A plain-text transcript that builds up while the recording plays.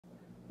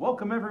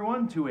Welcome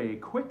everyone to a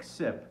quick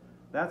sip.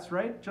 That's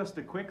right, just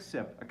a quick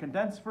sip, a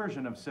condensed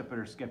version of Sip It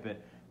or Skip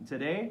It. And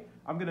today,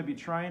 I'm gonna be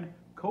trying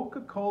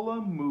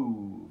Coca-Cola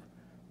Move.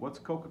 What's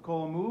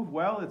Coca-Cola Move?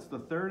 Well, it's the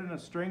third in a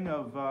string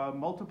of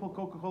multiple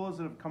Coca-Colas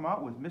that have come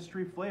out with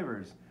mystery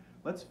flavors.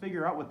 Let's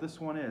figure out what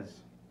this one is.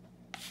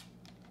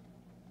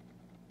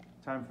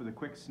 Time for the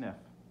quick sniff.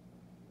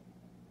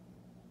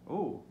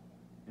 Oh,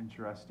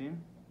 interesting.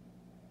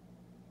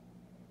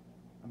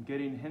 I'm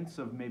getting hints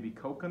of maybe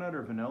coconut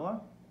or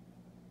vanilla.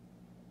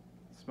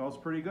 Smells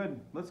pretty good.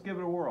 Let's give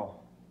it a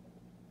whirl.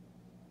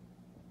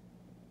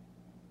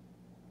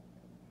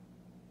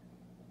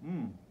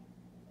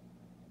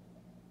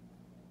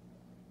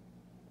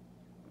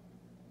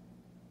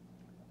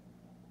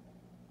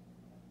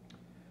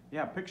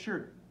 Yeah,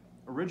 picture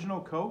original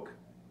Coke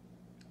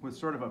with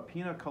sort of a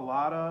pina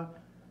colada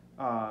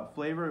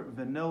flavor,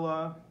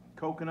 vanilla,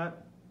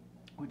 coconut,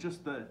 with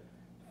just the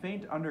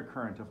faint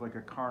undercurrent of like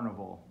a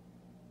carnival.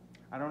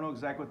 I don't know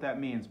exactly what that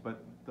means,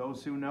 but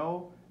those who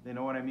know, they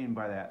know what I mean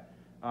by that.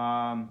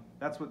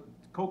 That's what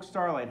Coke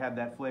Starlight had,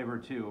 that flavor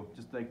too.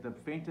 Just like the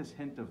faintest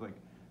hint of like,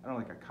 I don't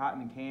know, like a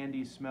cotton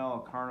candy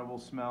smell, a carnival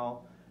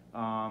smell.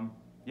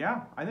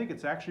 Yeah, I think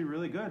it's actually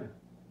really good.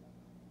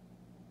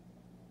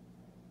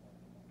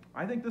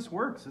 I think this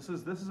works. This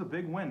is a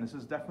big win. This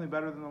is definitely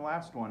better than the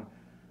last one.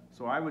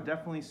 So I would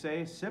definitely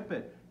say sip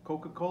it.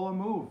 Coca-Cola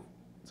Move.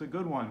 It's a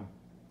good one.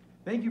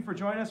 Thank you for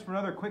joining us for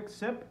another quick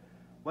sip.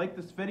 Like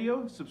this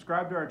video,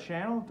 subscribe to our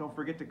channel, don't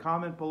forget to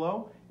comment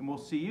below, and we'll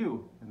see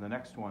you in the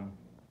next one.